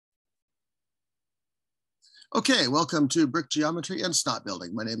Okay, welcome to Brick Geometry and Snot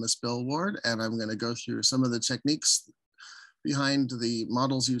Building. My name is Bill Ward, and I'm going to go through some of the techniques behind the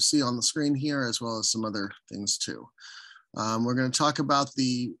models you see on the screen here, as well as some other things too. We're going to talk about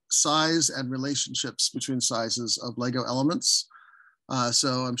the size and relationships between sizes of Lego elements.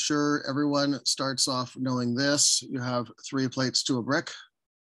 So I'm sure everyone starts off knowing this. You have 3 plates to a brick.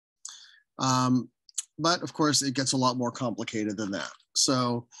 But of course, it gets a lot more complicated than that.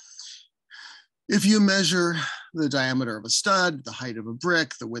 So if you measure the diameter of a stud, the height of a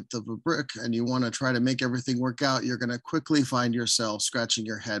brick, the width of a brick, and you want to try to make everything work out, you're going to quickly find yourself scratching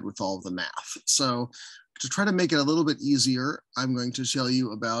your head with all of the math. So to try to make it a little bit easier, I'm going to tell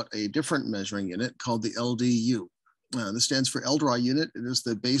you about a different measuring unit called the LDU. This stands for LDRAW unit. It is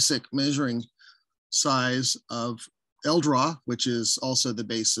the basic measuring size of LDRAW, which is also the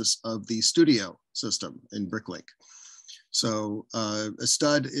basis of the studio system in BrickLink. So a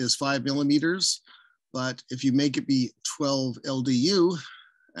stud is 5 millimeters, but if you make it be 12 LDU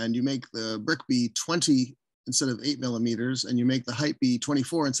and you make the brick be 20 instead of 8 millimeters, and you make the height be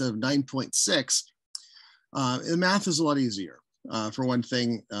 24 instead of 9.6, the math is a lot easier. For one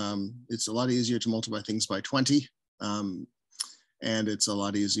thing, it's a lot easier to multiply things by 20, and it's a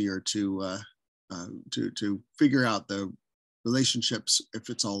lot easier to figure out the relationships if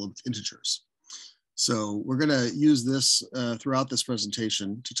it's all of integers. So we're going to use this throughout this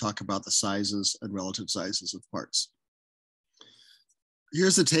presentation to talk about the sizes and relative sizes of parts.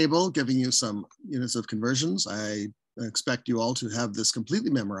 Here's a table giving you some units of conversions. I expect you all to have this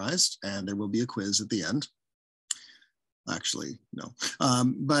completely memorized, and there will be a quiz at the end. Actually, no.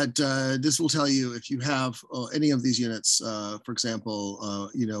 But this will tell you if you have any of these units, for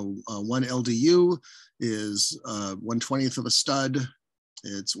example, 1 LDU is 1/20th of a stud.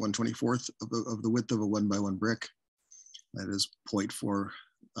 It's 1/24th of the width of a 1x1 brick. That is 0.4,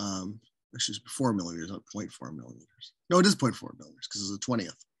 actually 4 millimeters, not 0.4 millimeters. No, it is 0.4 millimeters because it's a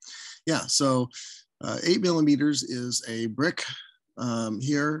 20th. Yeah, so 8 millimeters is a brick.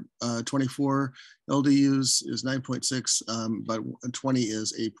 Here, 24 LDUs is 9.6, but 20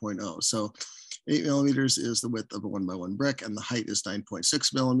 is 8.0. So 8 millimeters is the width of a 1x1 brick, and the height is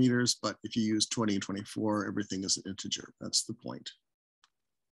 9.6 millimeters. But if you use 20 and 24, everything is an integer. That's the point.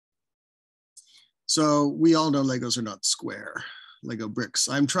 So we all know Legos are not square, Lego bricks.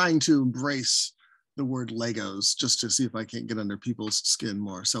 I'm trying to embrace the word Legos just to see if I can't get under people's skin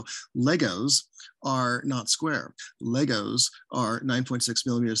more. So Legos are not square. Legos are 9.6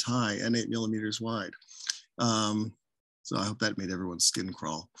 millimeters high and 8 millimeters wide. So I hope that made everyone's skin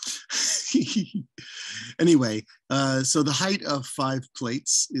crawl. Anyway, so the height of 5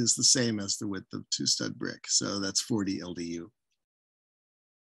 plates is the same as the width of 2 stud brick. So that's 40 LDU.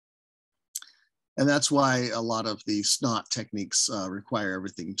 And that's why a lot of the snot techniques require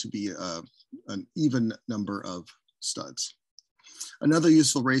everything to be an even number of studs. Another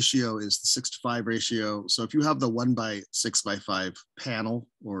useful ratio is the 6:5 ratio. So if you have the 1x6x5 panel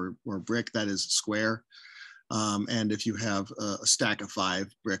or brick, that is square. And if you have a stack of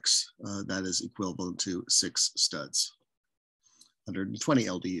 5 bricks, that is equivalent to 6 studs, 120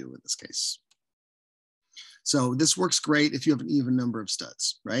 LDU in this case. So this works great if you have an even number of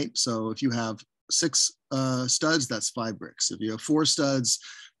studs, right? So if you have 6 studs, that's 5 bricks. If you have 4 studs,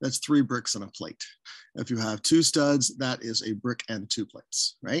 that's 3 bricks and a plate. If you have 2 studs, that is a brick and 2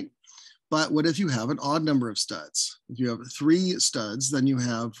 plates, right? But what if you have an odd number of studs? If you have 3 studs, then you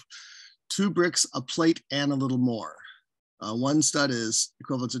have 2 bricks, a plate, and a little more. 1 stud is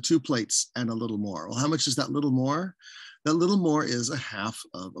equivalent to 2 plates and a little more. Well, how much is that little more? That little more is a half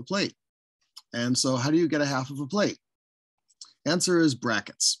of a plate. And so how do you get a half of a plate? Answer is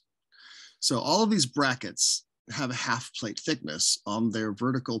brackets. So all of these brackets have a half plate thickness on their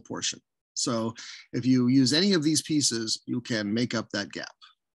vertical portion. So if you use any of these pieces, you can make up that gap.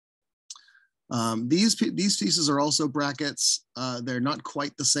 These pieces are also brackets. They're not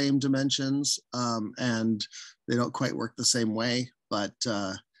quite the same dimensions, and they don't quite work the same way, but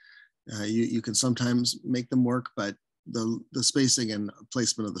you can sometimes make them work, but the spacing and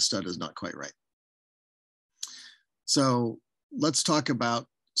placement of the stud is not quite right. So let's talk about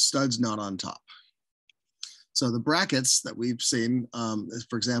studs not on top. So the brackets that we've seen,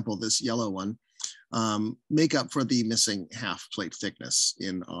 for example, this yellow one, make up for the missing half plate thickness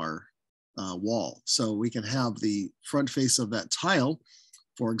in our wall. So we can have the front face of that tile.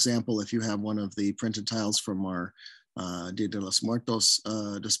 For example, if you have one of the printed tiles from our Dia de los Muertos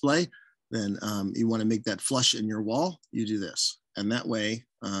display, then you want to make that flush in your wall, you do this. And that way,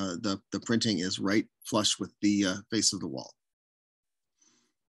 the printing is right flush with the face of the wall.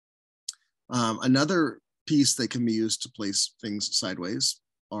 Another piece that can be used to place things sideways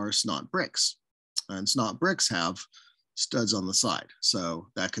are snot bricks. and SNOT bricks have studs on the side. So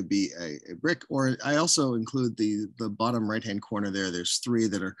that could be a brick, or I also include the bottom right-hand corner there. There's 3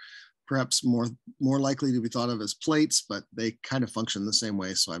 that are perhaps more likely to be thought of as plates, but they kind of function the same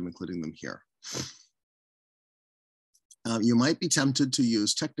way, so I'm including them here. You might be tempted to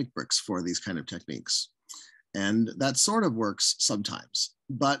use Technic bricks for these kind of techniques. And that sort of works sometimes,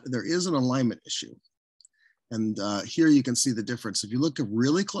 but there is an alignment issue. And here you can see the difference. If you look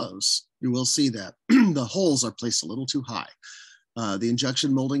really close, you will see that the holes are placed a little too high. The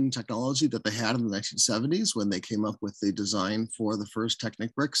injection molding technology that they had in the 1970s when they came up with the design for the first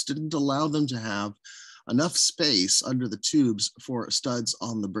Technic bricks didn't allow them to have enough space under the tubes for studs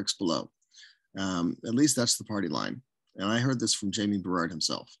on the bricks below. At least that's the party line. And I heard this from Jamie Berard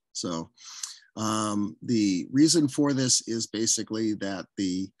himself. So the reason for this is basically that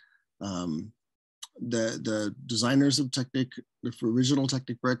the designers of Technic, the original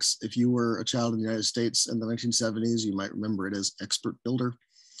Technic bricks, if you were a child in the United States in the 1970s, you might remember it as Expert Builder.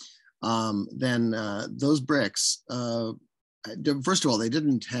 Then those bricks, first of all, they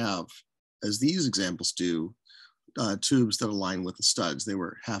didn't have, as these examples do, tubes that align with the studs. They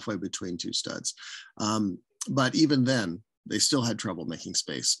were halfway between 2 studs. But even then, they still had trouble making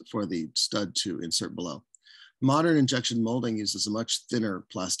space for the stud to insert below. Modern injection molding uses much thinner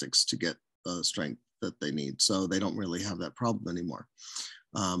plastics to get the strength that they need, so they don't really have that problem anymore.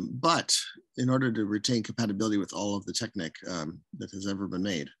 But in order to retain compatibility with all of the Technic that has ever been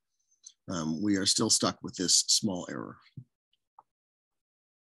made, we are still stuck with this small error.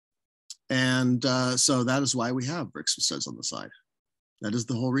 And so that is why we have bricks with studs on the side. That is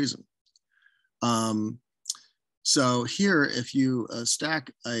the whole reason. So here, if you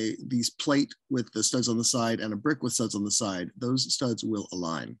stack these plate with the studs on the side and a brick with studs on the side, those studs will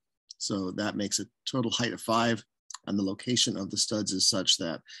align. So that makes a total height of 5, and the location of the studs is such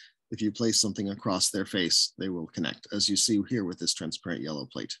that if you place something across their face, they will connect, as you see here with this transparent yellow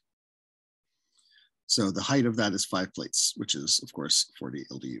plate. So the height of that is 5 plates, which is, of course, 40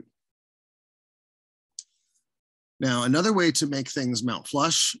 LDU. Now, another way to make things mount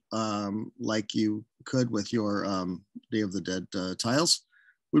flush, like you could with your Day of the Dead tiles,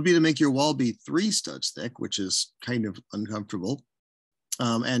 would be to make your wall be 3 studs thick, which is kind of uncomfortable,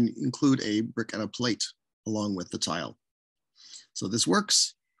 and include a brick and a plate along with the tile. So this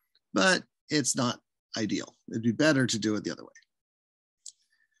works, but it's not ideal. It'd be better to do it the other way.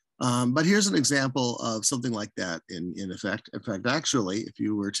 But here's an example of something like that in effect. In fact, actually, if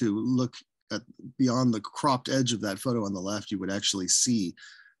you were to look beyond the cropped edge of that photo on the left, you would actually see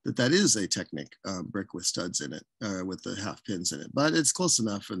that that is a Technic brick with studs in it, with the half pins in it, but it's close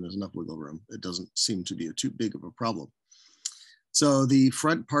enough and there's enough wiggle room. It doesn't seem to be too big of a problem. So the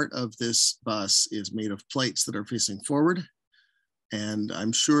front part of this bus is made of plates that are facing forward. And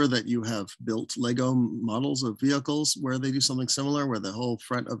I'm sure that you have built Lego models of vehicles where they do something similar, where the whole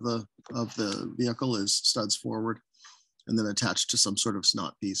front of the vehicle is studs forward and then attached to some sort of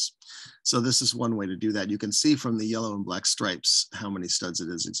SNOT piece. So this is one way to do that. You can see from the yellow and black stripes how many studs it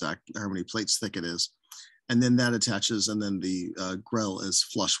is exactly, how many plates thick it is. And then that attaches, and then the grille is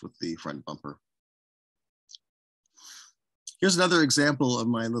flush with the front bumper. Here's another example of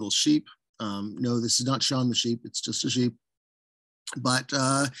my little sheep. No, this is not Sean the sheep, it's just a sheep. But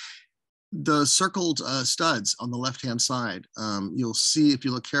the circled studs on the left-hand side, you'll see if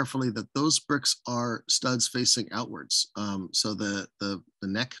you look carefully that those bricks are studs facing outwards. So the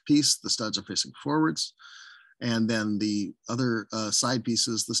neck piece, the studs are facing forwards, and then the other side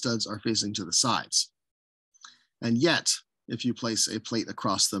pieces, the studs are facing to the sides. And yet, if you place a plate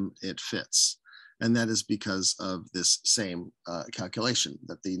across them, it fits. And that is because of this same calculation,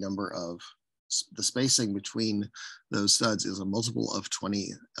 that the number of the spacing between those studs is a multiple of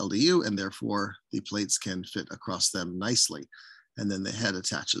 20 LDU, and therefore the plates can fit across them nicely. And then the head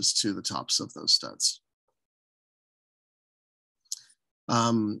attaches to the tops of those studs.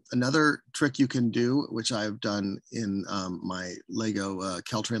 Another trick you can do, which I've done in my Lego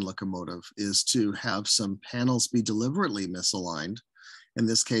Caltrain locomotive, is to have some panels be deliberately misaligned. In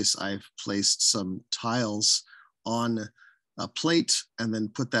this case, I've placed some tiles on a plate and then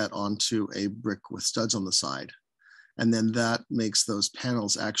put that onto a brick with studs on the side. And then that makes those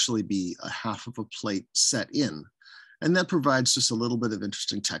panels actually be a half of a plate set in. And that provides just a little bit of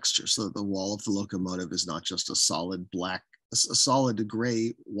interesting texture, so that the wall of the locomotive is not just a solid black, a solid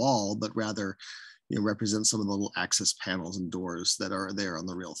gray wall, but rather, you know, represents some of the little access panels and doors that are there on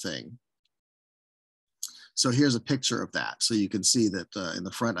the real thing. So here's a picture of that. So you can see that in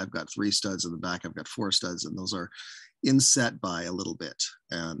the front, I've got 3 studs, in the back, I've got 4 studs, and those are inset by a little bit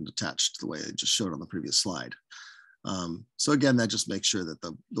and attached the way I just showed on the previous slide. So again, that just makes sure that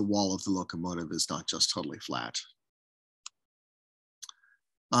the wall of the locomotive is not just totally flat.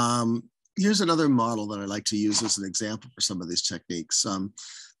 Here's another model that I like to use as an example for some of these techniques.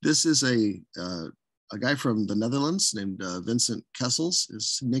 This is a guy from the Netherlands named Vincent Kessels.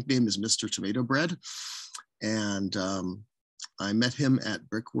 His nickname is Mr. Tomato Bread. And I met him at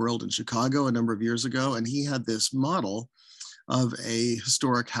Brick World in Chicago a number of years ago, and he had this model of a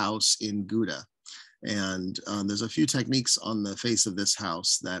historic house in Gouda. And there's a few techniques on the face of this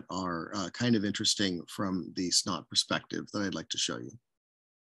house that are kind of interesting from the SNOT perspective that I'd like to show you.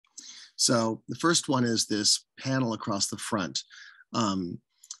 So the first one is this panel across the front.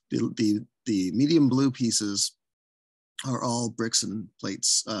 The medium blue pieces are all bricks and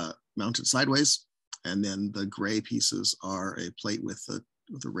plates mounted sideways. And then the gray pieces are a plate with a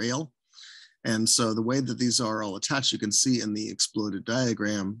rail. And so the way that these are all attached, you can see in the exploded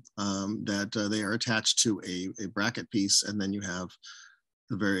diagram that they are attached to a bracket piece, and then you have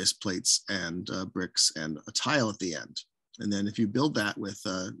the various plates and bricks and a tile at the end. And then if you build that with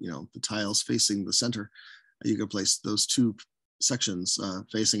the tiles facing the center, you can place those two sections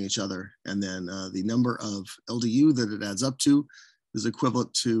facing each other. And then the number of LDU that it adds up to is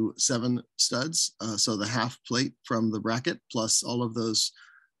equivalent to 7 studs. So the half plate from the bracket plus all of those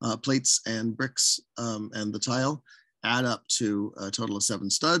plates and bricks and the tile add up to a total of 7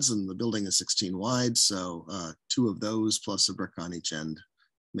 studs, and the building is 16 wide. So 2 of those plus a brick on each end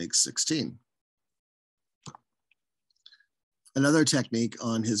makes 16. Another technique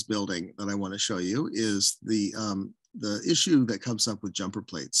on his building that I want to show you is the issue that comes up with jumper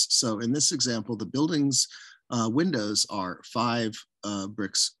plates. So in this example, the building's windows are 5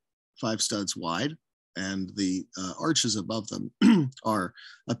 bricks, 5 studs wide, and the arches above them are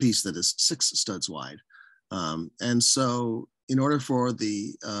a piece that is 6 studs wide. And so in order for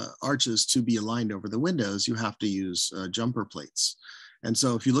the arches to be aligned over the windows, you have to use jumper plates. And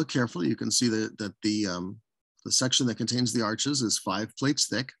so if you look carefully, you can see that the section that contains the arches is 5 plates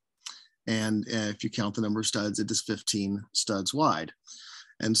thick. And if you count the number of studs, it is 15 studs wide.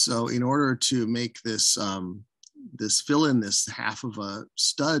 And so in order to make this, this fill in this half of a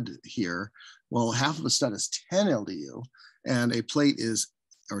stud here, well, half of a stud is 10 LDU, and a plate is,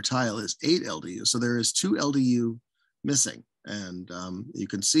 or tile is 8 LDU. So there is 2 LDU missing. And you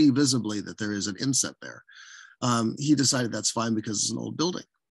can see visibly that there is an inset there. He decided that's fine because it's an old building.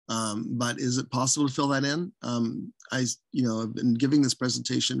 But is it possible to fill that in? I've been giving this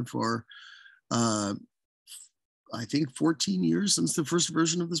presentation for, I think 14 years since the first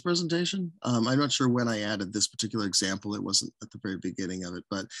version of this presentation. I'm not sure when I added this particular example. It wasn't at the very beginning of it,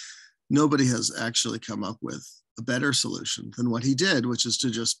 but nobody has actually come up with a better solution than what he did, which is to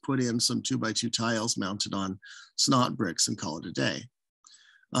just put in some 2x2 tiles mounted on SNOT bricks and call it a day.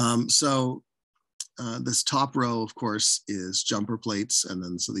 This top row, of course, is jumper plates. And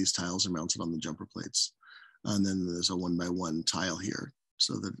then so these tiles are mounted on the jumper plates. And then there's a 1x1 tile here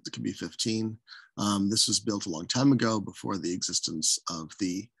so that it can be 15. This was built a long time ago before the existence of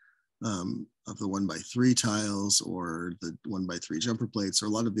the 1x3 tiles or the 1x3 jumper plates or a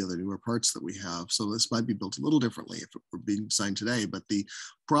lot of the other newer parts that we have. So this might be built a little differently if it were being designed today, but the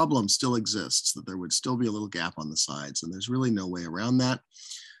problem still exists that there would still be a little gap on the sides, and there's really no way around that.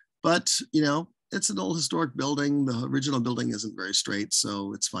 But, it's an old historic building. The original building isn't very straight,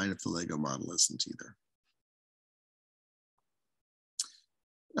 so it's fine if the Lego model isn't either.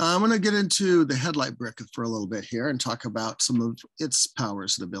 I'm going to get into the headlight brick for a little bit here and talk about some of its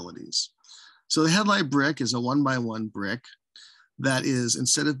powers and abilities. So the headlight brick is a 1x1 brick that is,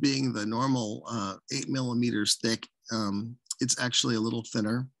 instead of being the normal 8 millimeters thick, it's actually a little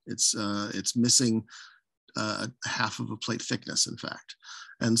thinner. It's missing half of a plate thickness, in fact.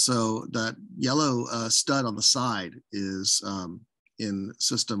 And so that yellow stud on the side is in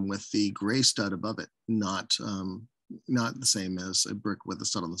system with the gray stud above it, not the same as a brick with a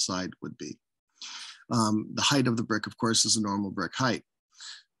stud on the side would be. The height of the brick, of course, is a normal brick height.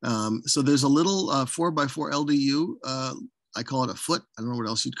 So there's a little 4x4 LDU, I call it a foot, I don't know what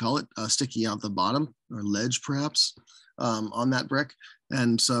else you'd call it, sticking out the bottom, or ledge perhaps, on that brick.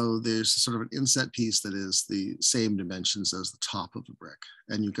 And so there's sort of an inset piece that is the same dimensions as the top of the brick.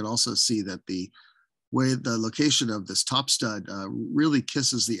 And you can also see that the location of this top stud really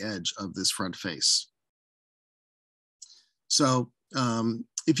kisses the edge of this front face. So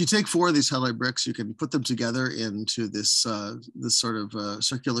if you take 4 of these headlight bricks, you can put them together into this, this sort of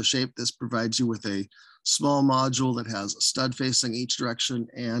circular shape. This provides you with a small module that has a stud facing each direction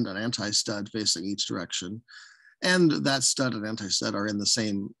and an anti-stud facing each direction. And that stud and anti-stud are in the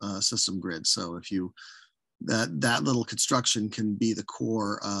same system grid. So if that little construction can be the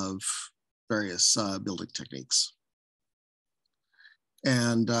core of various building techniques.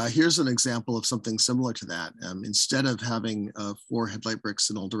 And here's an example of something similar to that. Instead of having 4 headlight bricks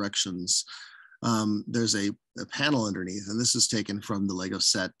in all directions, there's a panel underneath, and this is taken from the Lego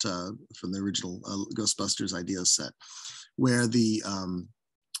set, from the original Ghostbusters Ideas set, where the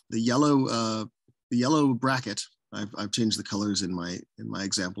yellow bracket, I've changed the colors in my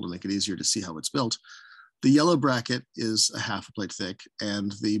example to make it easier to see how it's built. The yellow bracket is a half a plate thick,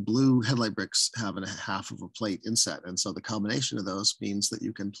 and the blue headlight bricks have a half of a plate inset. And so the combination of those means that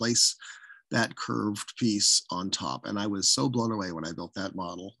you can place that curved piece on top. And I was so blown away when I built that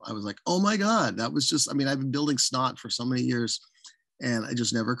model. I was like, oh my God, that was just, I mean, I've been building Snot for so many years, and it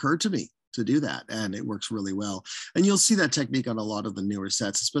just never occurred to me to do that. And it works really well. And you'll see that technique on a lot of the newer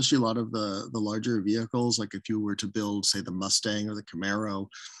sets, especially a lot of the larger vehicles. Like if you were to build, say, the Mustang or the Camaro,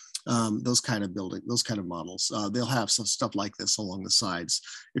 those kind of models, they'll have some stuff like this along the sides.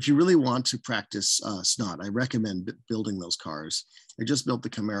 If you really want to practice Snot, I recommend building those cars. I just built the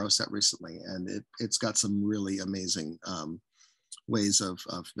Camaro set recently, and it's got some really amazing ways of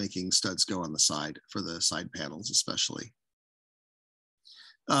making studs go on the side for the side panels, especially.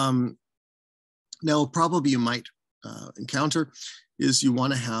 Now, probably you might encounter is you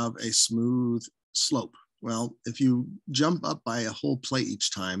want to have a smooth slope. Well, if you jump up by a whole plate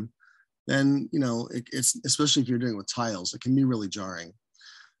each time, then, you know, it's, especially if you're doing it with tiles, it can be really jarring.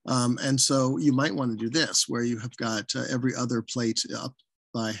 And so you might want to do this, where you have got every other plate up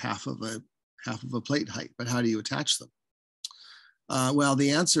by half of a plate height. But how do you attach them? Well, the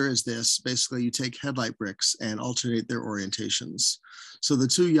answer is this. Basically, you take headlight bricks and alternate their orientations. So the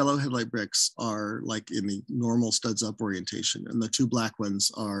 2 yellow headlight bricks are like in the normal studs up orientation, and the 2 black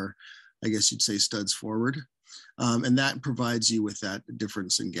ones are, I guess you'd say, studs forward. And that provides you with that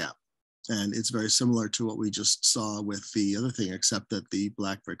difference in gap. And it's very similar to what we just saw with the other thing, except that the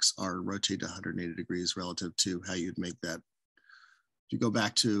black bricks are rotated 180 degrees relative to how you'd make that. If you go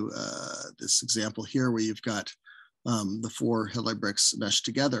back to this example here, where you've got the 4 headlight bricks meshed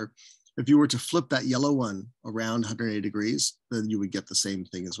together, if you were to flip that yellow one around 180 degrees, then you would get the same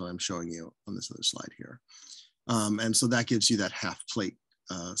thing as what I'm showing you on this other slide here. And so that gives you that half plate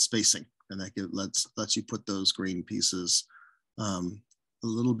spacing, and that lets you put those green pieces a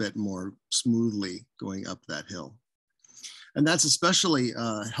little bit more smoothly going up that hill. And that's especially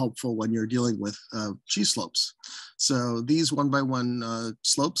helpful when you're dealing with cheese slopes. So these 1x1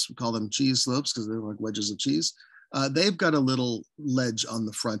 slopes, we call them cheese slopes because they're like wedges of cheese. They've got a little ledge on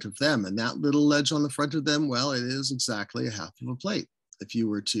the front of them, and that little ledge on the front of them, well, it is exactly a half of a plate. If you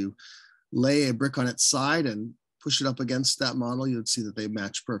were to lay a brick on its side and push it up against that model, you'd see that they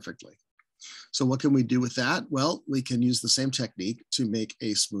match perfectly. So what can we do with that? Well, we can use the same technique to make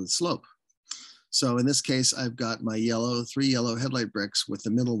a smooth slope. So in this case, I've got my 3 yellow headlight bricks with the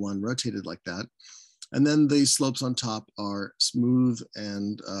middle one rotated like that. And then the slopes on top are smooth.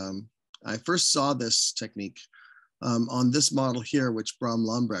 And I first saw this technique on this model here, which Bram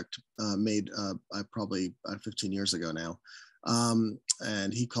Lambrecht made probably 15 years ago now.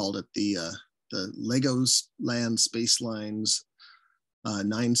 And he called it the Legos Land Space Lines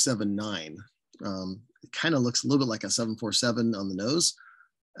 979. It kind of looks a little bit like a 747 on the nose.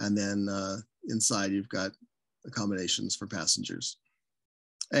 And then inside you've got accommodations for passengers.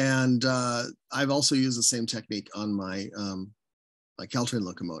 And I've also used the same technique on my Caltrain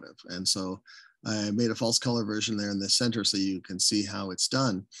locomotive. And so I made a false color version there in the center so you can see how it's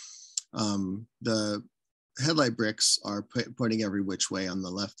done. The headlight bricks are pointing every which way on the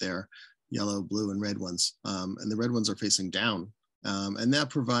left there, yellow, blue, and red ones. And the red ones are facing down. And that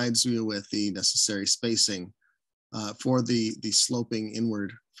provides you with the necessary spacing for the sloping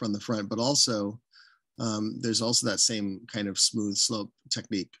inward from the front, but also there's also that same kind of smooth slope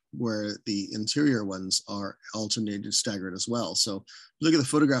technique where the interior ones are alternated staggered as well. So look at the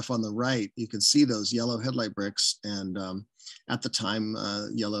photograph on the right, you can see those yellow headlight bricks. And at the time,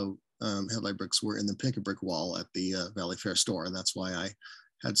 yellow headlight bricks were in the pick a brick wall at the Valley Fair store. And that's why I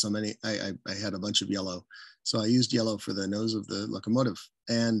had so many, I had a bunch of yellow. So I used yellow for the nose of the locomotive.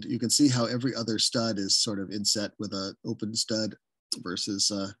 And you can see how every other stud is sort of inset with an open stud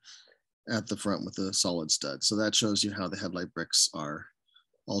versus at the front with a solid stud. So that shows you how the headlight bricks are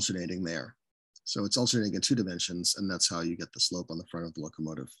alternating there. So it's alternating in 2 dimensions, and that's how you get the slope on the front of the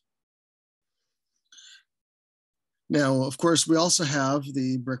locomotive. Now, of course, we also have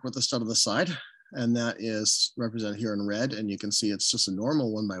the brick with the stud on the side, and that is represented here in red. And you can see it's just a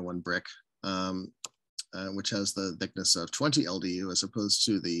normal 1x1 brick, which has the thickness of 20 LDU as opposed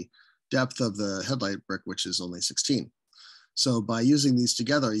to the depth of the headlight brick, which is only 16. So by using these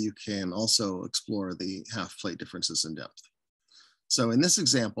together, you can also explore the half plate differences in depth. So in this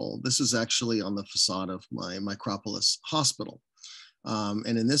example, this is actually on the facade of my Micropolis hospital.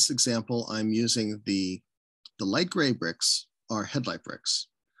 And in this example, I'm using the light gray bricks are headlight bricks.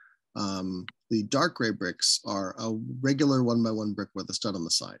 The dark gray bricks are a regular 1x1 brick with a stud on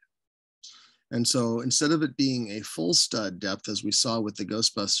the side. And so instead of it being a full stud depth, as we saw with the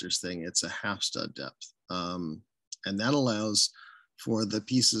Ghostbusters thing, it's a half stud depth. And that allows for the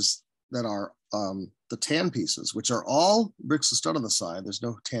pieces that are the tan pieces, which are all bricks with stud on the side. There's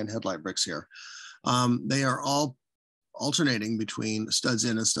no tan headlight bricks here. They are all alternating between studs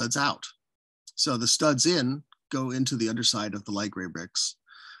in and studs out. So the studs in go into the underside of the light gray bricks.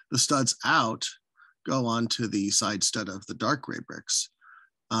 The studs out go onto the side stud of the dark gray bricks.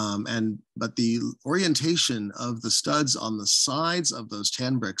 But the orientation of the studs on the sides of those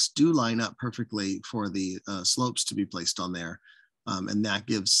tan bricks do line up perfectly for the slopes to be placed on there. And that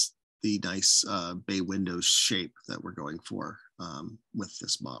gives the nice bay window shape that we're going for with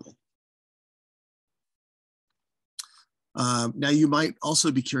this model. Now you might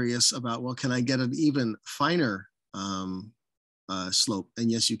also be curious about, well, can I get an even finer slope?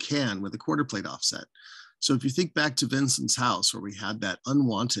 And yes, you can with a quarter plate offset. So if you think back to Vincent's house where we had that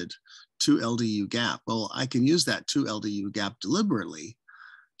unwanted 2 LDU gap, well, I can use that 2 LDU gap deliberately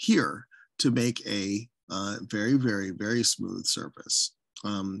here to make a very, very, very smooth surface.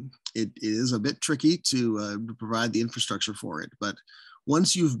 It is a bit tricky to provide the infrastructure for it, but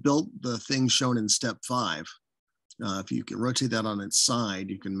once you've built the thing shown in step 5, if you can rotate that on its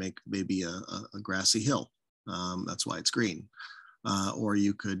side, you can make maybe a grassy hill. That's why it's green. Or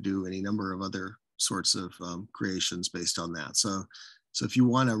you could do any number of other sorts of creations based on that. So if you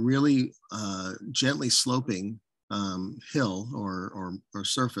want a really gently sloping hill or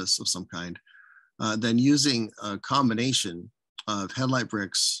surface of some kind, then using a combination of headlight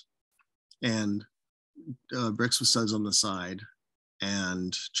bricks and bricks with studs on the side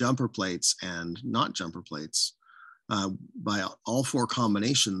and jumper plates and not jumper plates, by all 4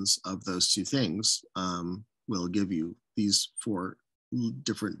 combinations of those 2 things will give you these 4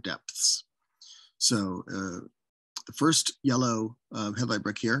 different depths. So the first yellow headlight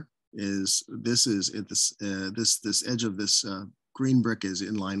brick here is this edge of this green brick is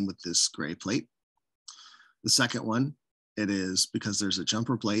in line with this gray plate. The second one, it is because there's a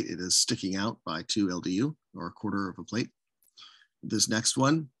jumper plate, it is sticking out by 2 LDU or a quarter of a plate. This next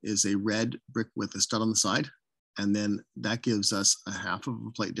one is a red brick with a stud on the side. And then that gives us a half of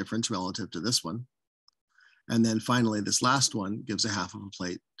a plate difference relative to this one. And then finally, this last one gives a half of a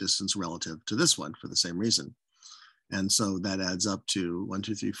plate distance relative to this one for the same reason. And so that adds up to 1,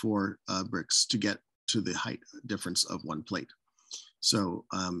 2, 3, 4 bricks to get to the height difference of 1 plate. So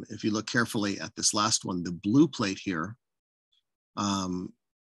if you look carefully at this last one, the blue plate here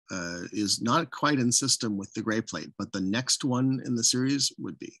is not quite in system with the gray plate, but the next one in the series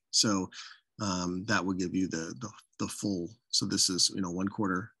would be. So that will give you the full. So this is 1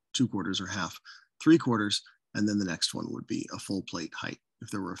 quarter, 2 quarters, or half, 3 quarters, and then the next one would be a full plate height if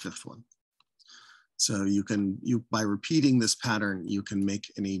there were a 5th one. So by repeating this pattern, you can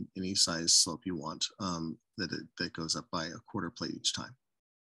make any size slope you want that goes up by a quarter plate each time.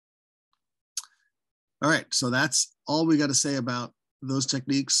 All right, so that's all we got to say about those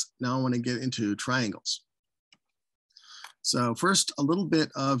techniques. Now I want to get into triangles. So first, a little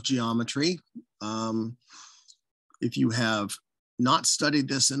bit of geometry. If you have not studied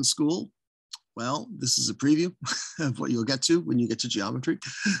this in school, well, this is a preview of what you'll get to when you get to geometry.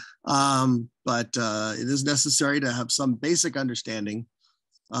 But it is necessary to have some basic understanding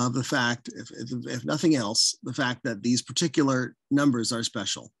of the fact, if nothing else, the fact that these particular numbers are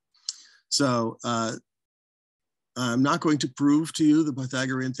special. So I'm not going to prove to you the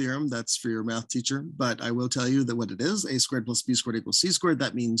Pythagorean theorem. That's for your math teacher, but I will tell you that what it is, a squared plus b squared equals c squared.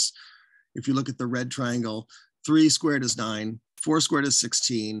 That means if you look at the red triangle, 3 squared is 9, 4 squared is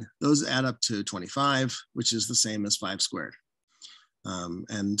 16. Those add up to 25, which is the same as 5 squared.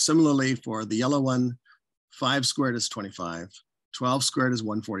 And similarly for the yellow one, 5 squared is 25, 12 squared is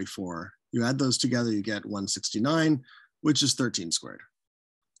 144. You add those together, you get 169, which is 13 squared.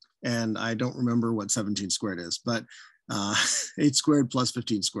 And I don't remember what 17 squared is, but 8 squared plus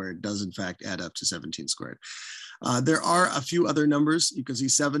 15 squared does in fact add up to 17 squared. There are a few other numbers. You can see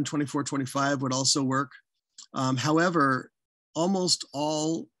 7, 24, 25 would also work. However, almost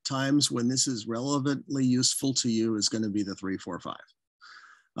all times when this is relevantly useful to you is going to be the 3, 4, 5.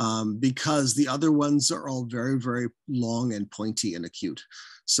 Because the other ones are all very, very long and pointy and acute.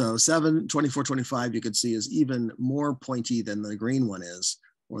 So 7, 24, 25, you can see is even more pointy than the green one is,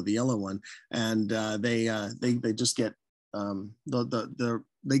 or the yellow one. And they just get,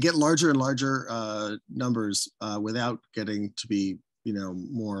 they get larger and larger numbers without getting to be,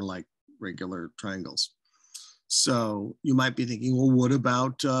 more like regular triangles. So you might be thinking, well, what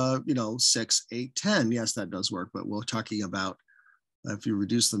about, 6, 8, 10? Yes, that does work, but we're talking about if you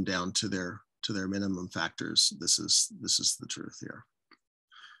reduce them down to their minimum factors, this is the truth here.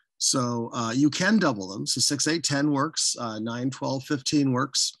 So you can double them. So 6, 8, 10 works, 9, 12, 15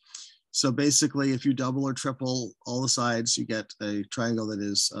 works. So basically, if you double or triple all the sides, you get a triangle that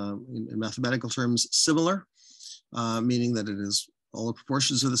is, in mathematical terms, similar, meaning that it is all the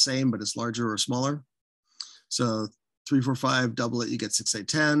proportions are the same, but it's larger or smaller. So 3, 4, 5, double it, you get 6, 8,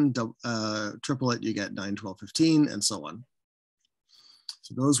 10, triple it, you get 9, 12, 15, and so on.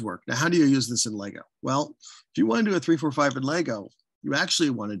 So those work. Now, how do you use this in Lego? Well, if you want to do a 3, 4, 5 in Lego, you actually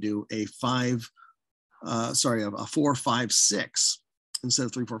want to do a 4, 5, 6 instead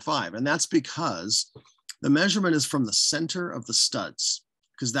of 3, 4, 5. And that's because the measurement is from the center of the studs,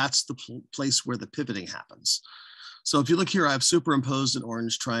 because that's the place where the pivoting happens. So if you look here, I've superimposed an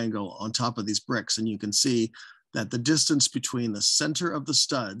orange triangle on top of these bricks, and you can see that the distance between the center of the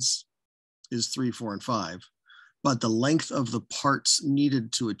studs is 3, 4, and 5, but the length of the parts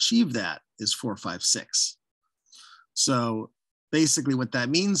needed to achieve that is 4, 5, 6. So basically what that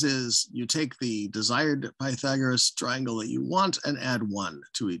means is you take the desired Pythagoras triangle that you want and add 1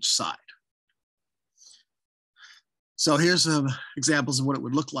 to each side. So here's some examples of what it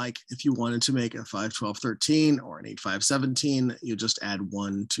would look like if you wanted to make a 5, 12, 13 or an 8, 5, 17. You just add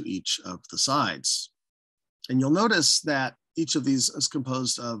 1 to each of the sides. And you'll notice that each of these is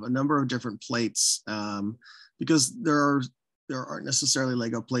composed of a number of different plates, because there aren't necessarily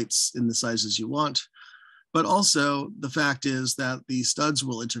Lego plates in the sizes you want. But also the fact is that the studs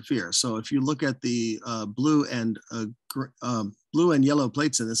will interfere. So if you look at the blue and yellow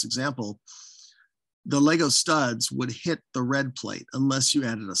plates in this example, the Lego studs would hit the red plate unless you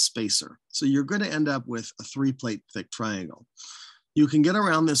added a spacer. So you're going to end up with a 3-plate thick triangle. You can get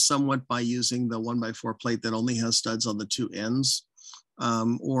around this somewhat by using the 1x4 plate that only has studs on the 2 ends,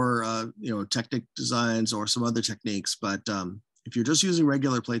 or Technic designs or some other techniques. But if you're just using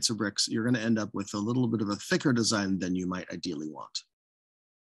regular plates or bricks, you're going to end up with a little bit of a thicker design than you might ideally want.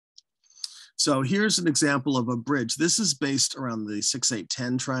 So here's an example of a bridge. This is based around the 6, 8,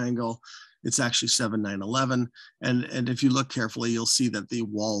 10 triangle. It's actually 7, 9, 11. And if you look carefully, you'll see that the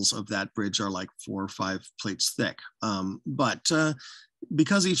walls of that bridge are like 4 or 5 plates thick. But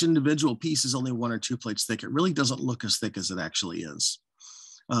because each individual piece is only 1 or 2 plates thick, it really doesn't look as thick as it actually is.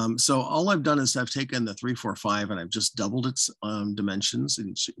 So all I've done is I've taken the 3, 4, 5 and I've just doubled its dimensions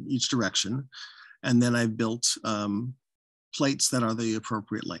in each direction. And then I've built plates that are the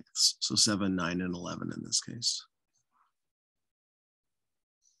appropriate lengths. So 7, 9, and 11 in this case.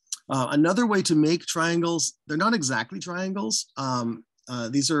 Another way to make triangles, they're not exactly triangles.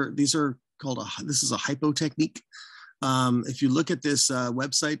 These are called this is a hypo technique. If you look at this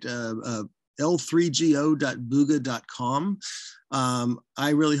website, l3go.booga.com, I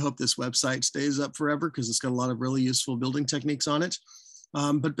really hope this website stays up forever because it's got a lot of really useful building techniques on it.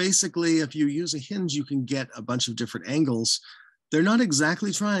 But basically, if you use a hinge, you can get a bunch of different angles. They're not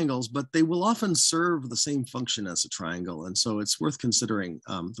exactly triangles, but they will often serve the same function as a triangle. And so it's worth considering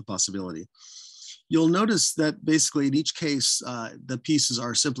the possibility. You'll notice that basically in each case, the pieces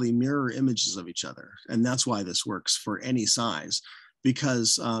are simply mirror images of each other. And that's why this works for any size,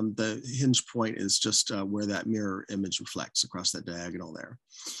 because the hinge point is just where that mirror image reflects across that diagonal there.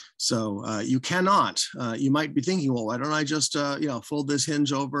 So you cannot, you might be thinking, well, why don't I just fold this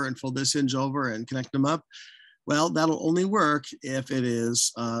hinge over and fold this hinge over and connect them up? Well, that'll only work if it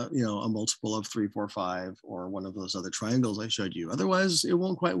is, a multiple of 3, 4, 5, or one of those other triangles I showed you. Otherwise, it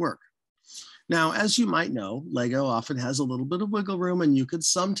won't quite work. Now, as you might know, Lego often has a little bit of wiggle room, and you could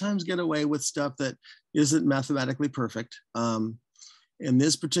sometimes get away with stuff that isn't mathematically perfect. In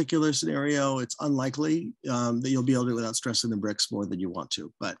this particular scenario, it's unlikely that you'll be able to do it without stressing the bricks more than you want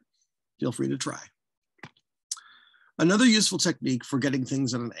to, but feel free to try. Another useful technique for getting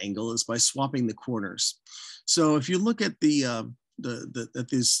things at an angle is by swapping the corners. So if you look at these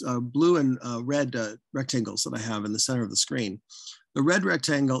blue and red rectangles that I have in the center of the screen, the red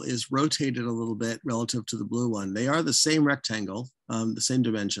rectangle is rotated a little bit relative to the blue one. They are the same rectangle, the same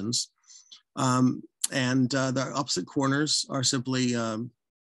dimensions, and the opposite corners are simply they're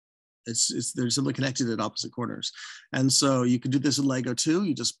simply connected at opposite corners. And so you can do this in Lego too.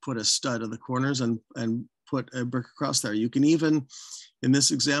 You just put a stud on the corners and put a brick across there. You can even, in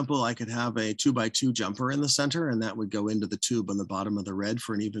this example, I could have a 2x2 jumper in the center, and that would go into the tube on the bottom of the red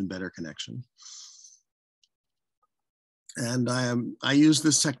for an even better connection. And I use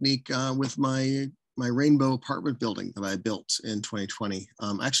this technique with my rainbow apartment building that I built in 2020.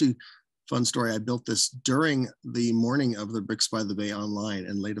 Actually, fun story. I built this during the morning of the Bricks by the Bay online,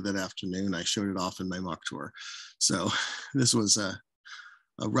 and later that afternoon, I showed it off in my mock tour. So this was a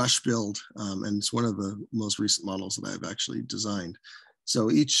rush build, and it's one of the most recent models that I've actually designed.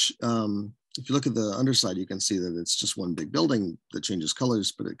 So each, if you look at the underside, you can see that it's just one big building that changes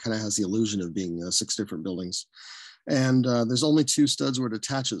colors, but it kind of has the illusion of being 6 different buildings. And there's only 2 studs where it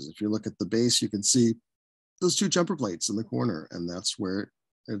attaches. If you look at the base, you can see those 2 jumper plates in the corner, and that's where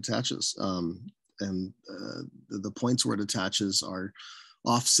it attaches. The points where it attaches are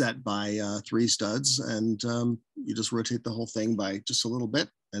offset by 3 studs, and you just rotate the whole thing by just a little bit,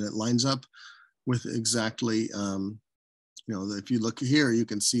 and it lines up with exactly, if you look here, you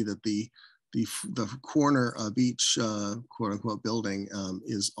can see that the corner of each quote unquote building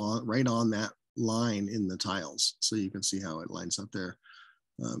is right on that line in the tiles. So you can see how it lines up there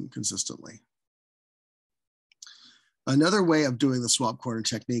consistently. Another way of doing the swap corner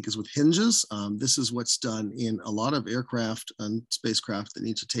technique is with hinges. This is what's done in a lot of aircraft and spacecraft that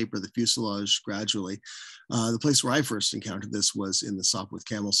need to taper the fuselage gradually. The place where I first encountered this was in the Sopwith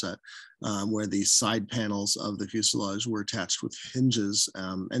Camel set, where the side panels of the fuselage were attached with hinges.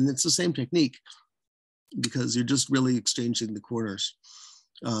 And it's the same technique because you're just really exchanging the corners.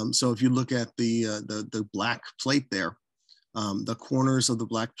 So if you look at the black plate there, the corners of the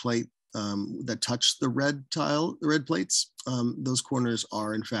black plate that touch the red plates, those corners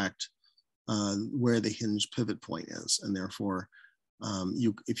are in fact where the hinge pivot point is, and therefore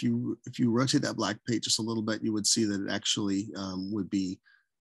if you rotate that black plate just a little bit, you would see that it actually would be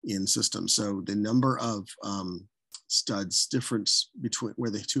in system. So the number of studs difference between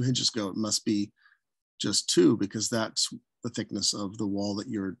where the 2 hinges go, it must be just 2, because that's the thickness of the wall that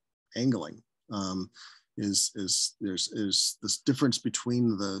you're angling. There's this difference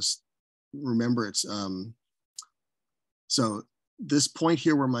between the, remember it's, so this point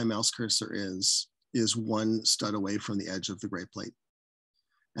here where my mouse cursor is 1 stud away from the edge of the gray plate.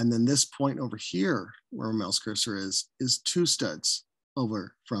 And then this point over here where my mouse cursor is 2 studs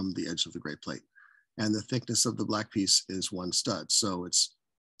over from the edge of the gray plate. And the thickness of the black piece is 1 stud. So it's,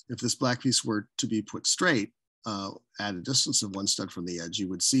 if this black piece were to be put straight at a distance of 1 stud from the edge, you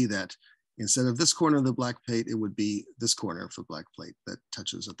would see that instead of this corner of the black plate, it would be this corner of the black plate that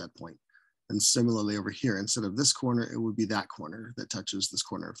touches at that point. And similarly over here, instead of this corner, it would be that corner that touches this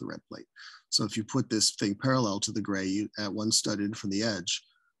corner of the red plate. So if you put this thing parallel to the gray at 1 stud in from the edge,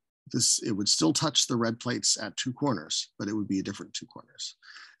 it would still touch the red plates at 2 corners, but it would be a different 2 corners.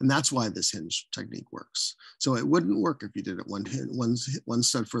 And that's why this hinge technique works. So it wouldn't work if you did it one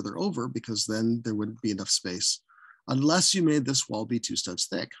stud further over, because then there wouldn't be enough space unless you made this wall be 2 studs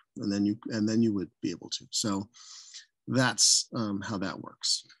thick, and then you would be able to. So that's how that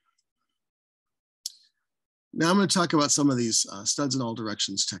works. Now I'm going to talk about some of these studs in all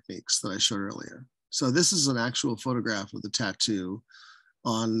directions techniques that I showed earlier. So this is an actual photograph of the tattoo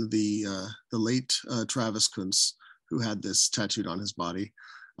on the late Travis Kuntz, who had this tattooed on his body.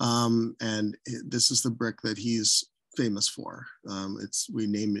 And this is the brick that he's famous for. We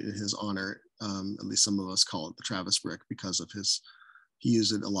named it in his honor. At least some of us call it the Travis brick because of he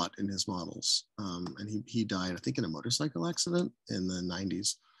used it a lot in his models. And he died, I think, in a motorcycle accident in the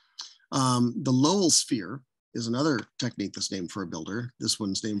 90s. The Lowell sphere is another technique that's named for a builder. This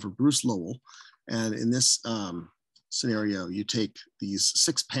one's named for Bruce Lowell. And in this scenario, you take these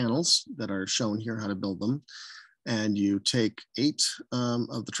 6 panels that are shown here, how to build them, and you take 8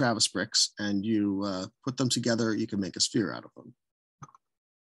 of the Travis bricks and you put them together. You can make a sphere out of them.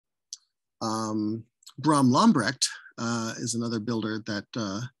 Bram Lambrecht is another builder that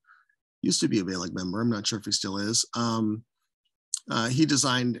used to be a BayLUG member. I'm not sure if he still is. He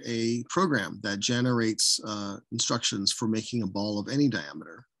designed a program that generates instructions for making a ball of any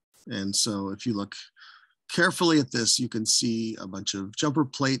diameter. And so if you look carefully at this, you can see a bunch of jumper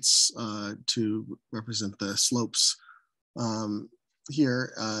plates to represent the slopes.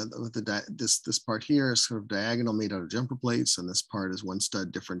 Here, with this part here is sort of diagonal, made out of jumper plates, and this part is 1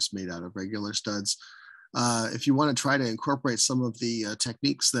 stud difference made out of regular studs. If you want to try to incorporate some of the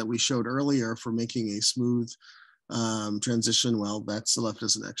techniques that we showed earlier for making a smooth transition, well, that's left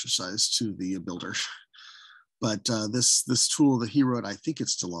as an exercise to the builder. But this tool that he wrote, I think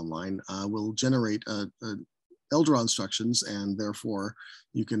it's still online, will generate LDRAW instructions, and therefore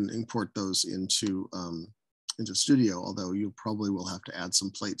you can import those into Studio, although you probably will have to add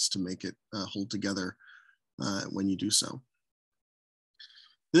some plates to make it hold together when you do so.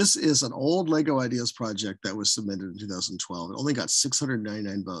 This is an old LEGO Ideas project that was submitted in 2012. It only got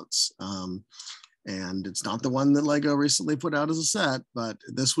 699 votes. And it's not the one that LEGO recently put out as a set, but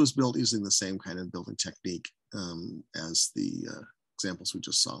this was built using the same kind of building technique as the examples we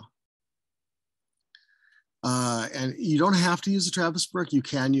just saw. And you don't have to use a Travis brick. You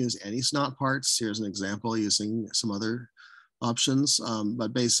can use any snot parts. Here's an example using some other options.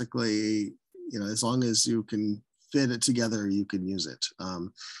 But basically, you know, as long as you can fit it together, you can use it.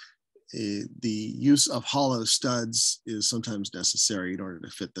 The use of hollow studs is sometimes necessary in order to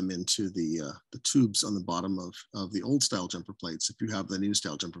fit them into the tubes on the bottom of the old style jumper plates. If you have the new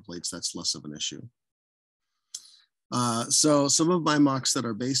style jumper plates, that's less of an issue. So some of my mocks that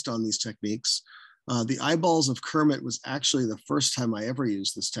are based on these techniques, the eyeballs of Kermit was actually the first time I ever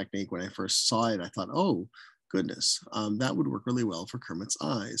used this technique. When I first saw it, I thought, oh, goodness, that would work really well for Kermit's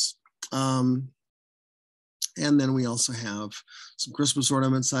eyes. And then we also have some Christmas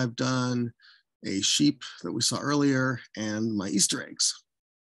ornaments I've done, a sheep that we saw earlier, and my Easter eggs,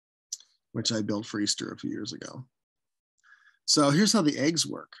 which I built for Easter a few years ago. So here's how the eggs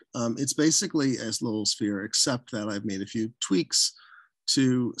work. It's basically a little sphere, except that I've made a few tweaks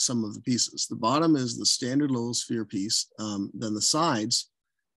to some of the pieces. The bottom is the standard little sphere piece. Then the sides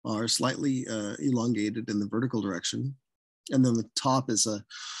are slightly elongated in the vertical direction. And then the top is a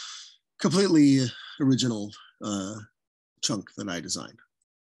completely original chunk that I designed.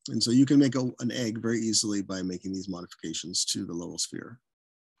 And so you can make an egg very easily by making these modifications to the little sphere.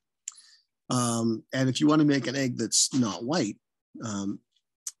 And if you want to make an egg that's not white,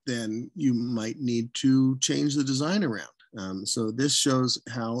 then you might need to change the design around. So this shows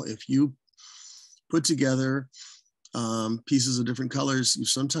how if you put together pieces of different colors, you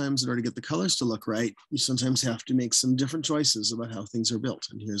sometimes, in order to get the colors to look right, you sometimes have to make some different choices about how things are built.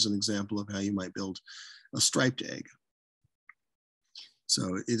 And here's an example of how you might build a striped egg.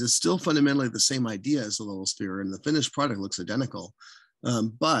 So it is still fundamentally the same idea as the little sphere, and the finished product looks identical.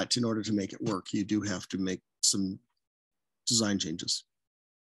 But in order to make it work, you do have to make some design changes.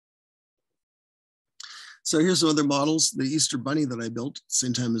 So here's some other models. The Easter Bunny that I built at the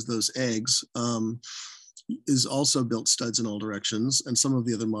same time as those eggs is also built studs in all directions. And some of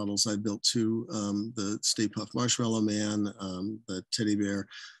the other models I built too, the Stay Puft Marshmallow Man, the teddy bear,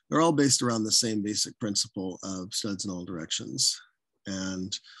 they're all based around the same basic principle of studs in all directions.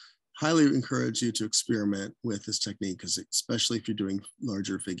 And highly encourage you to experiment with this technique, because especially if you're doing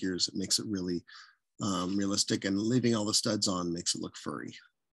larger figures, it makes it really realistic, and leaving all the studs on makes it look furry.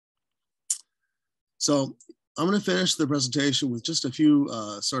 So I'm going to finish the presentation with just a few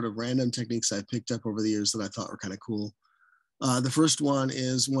sort of random techniques I picked up over the years that I thought were kind of cool. The first one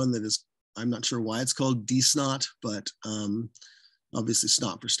is one that is, I'm not sure why it's called D-snot, but obviously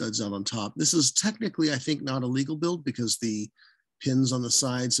snot for studs out on top. This is technically, I think, not a legal build, because the pins on the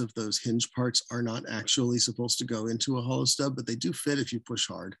sides of those hinge parts are not actually supposed to go into a hollow stud, but they do fit if you push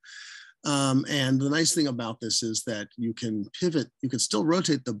hard. And the nice thing about this is that you can pivot, you can still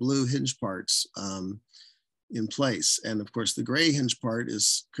rotate the blue hinge parts in place. And of course, the gray hinge part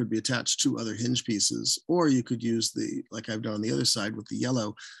could be attached to other hinge pieces, or you could use the, like I've done on the other side with the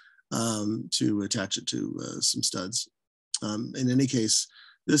yellow, to attach it to some studs. In any case,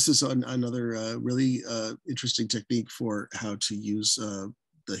 this is another really interesting technique for how to use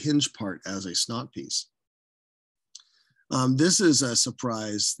the hinge part as a snot piece. This is a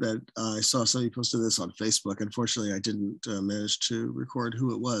surprise that I saw somebody posted this on Facebook. Unfortunately, I didn't manage to record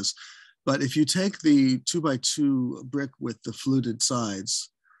who it was. But if you take the 2x2 brick with the fluted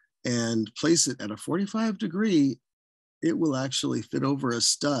sides and place it at a 45-degree, it will actually fit over a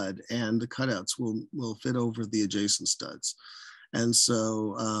stud, and the cutouts will fit over the adjacent studs. And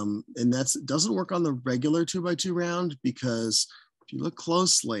so, and that doesn't work on the regular 2x2 round, because if you look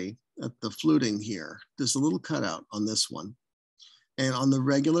closely at the fluting here, there's a little cutout on this one. And on the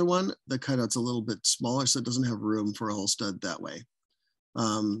regular one, the cutout's a little bit smaller, so it doesn't have room for a whole stud that way.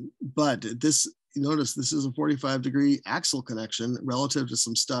 But this, you notice this is a 45-degree axle connection relative to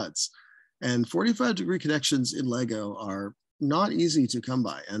some studs. And 45-degree connections in Lego are not easy to come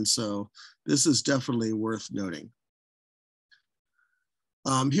by. And so this is definitely worth noting.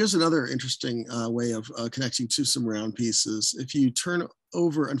 Here's another interesting way of connecting to some round pieces. If you turn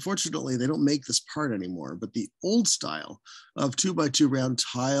over, unfortunately, they don't make this part anymore, but the old style of 2x2 round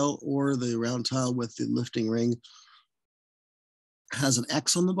tile, or the round tile with the lifting ring, has an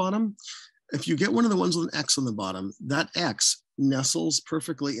X on the bottom. If you get one of the ones with an X on the bottom, that X nestles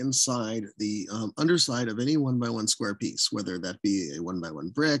perfectly inside the underside of any 1x1 square piece, whether that be a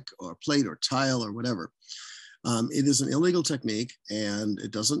 1x1 brick or plate or tile or whatever. It is an illegal technique, and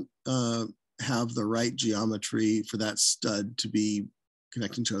it doesn't have the right geometry for that stud to be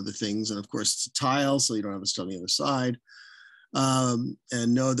connecting to other things. And of course, it's a tile, so you don't have a stud on the other side.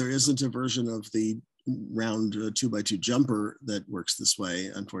 And no, there isn't a version of the round 2x2 jumper that works this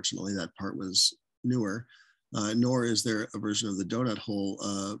way. Unfortunately, that part was newer. Nor is there a version of the donut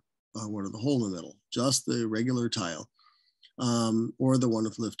hole one of the hole in the middle, just the regular tile, or the one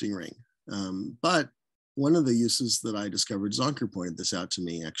with lifting ring. But one of the uses that I discovered, Zonker pointed this out to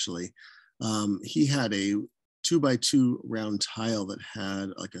me actually. He had a 2x2 round tile that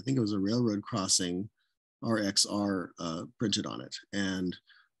had, like, I think it was a railroad crossing RXR printed on it. And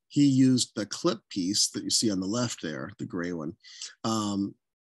he used the clip piece that you see on the left there, the gray one,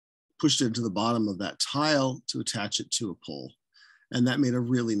 pushed it into the bottom of that tile to attach it to a pole. And that made a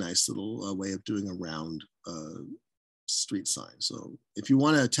really nice little way of doing a round street sign. So if you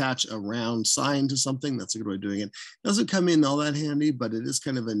want to attach a round sign to something, that's a good way of doing it. It doesn't come in all that handy, but it is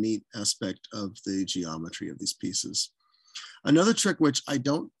kind of a neat aspect of the geometry of these pieces. Another trick, which I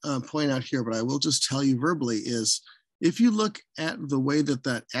don't point out here, but I will just tell you verbally, is if you look at the way that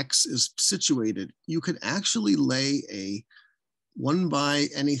that X is situated, you can actually lay a 1x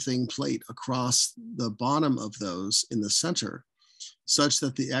anything plate across the bottom of those in the center, such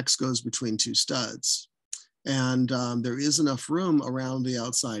that the X goes between two studs. And there is enough room around the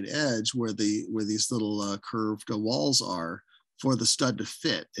outside edge where these little curved walls are for the stud to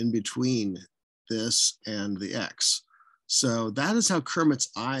fit in between this and the X. So that is how Kermit's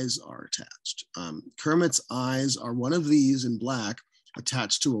eyes are attached. Kermit's eyes are one of these in black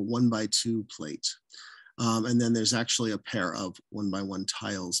attached to a 1x2 plate. And then there's actually a pair of 1x1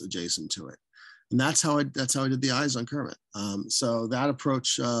 tiles adjacent to it. And that's how I did the eyes on Kermit. So that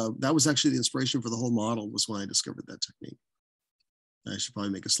approach, that was actually the inspiration for the whole model, was when I discovered that technique. I should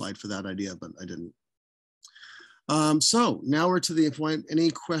probably make a slide for that idea, but I didn't. So now we're to the point.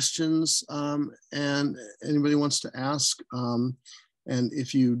 Any questions and anybody wants to ask? And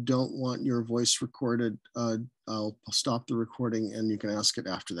if you don't want your voice recorded, I'll stop the recording and you can ask it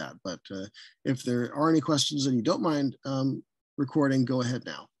after that. But if there are any questions and you don't mind recording, go ahead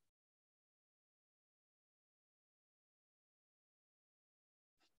now.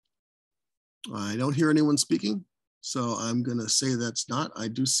 I don't hear anyone speaking, so I'm going to say that's not. I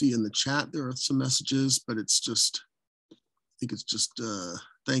do see in the chat there are some messages, but it's just, I think it's just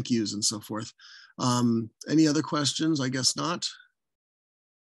thank yous and so forth. Any other questions? I guess not.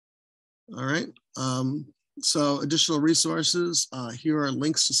 All right. So additional resources. Here are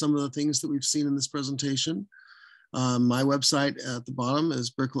links to some of the things that we've seen in this presentation. My website at the bottom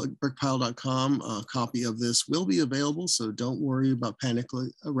is brickpile.com. A copy of this will be available, so don't worry about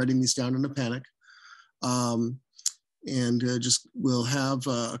writing these down in a panic. Just we'll have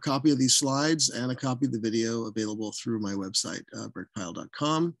a copy of these slides and a copy of the video available through my website,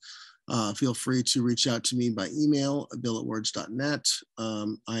 brickpile.com. Feel free to reach out to me by email, bill@words.net.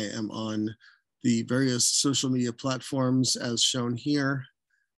 I am on the various social media platforms as shown here.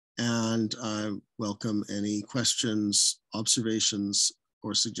 And I welcome any questions, observations,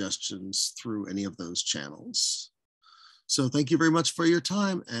 or suggestions through any of those channels. So thank you very much for your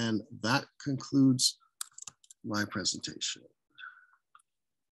time, and that concludes my presentation.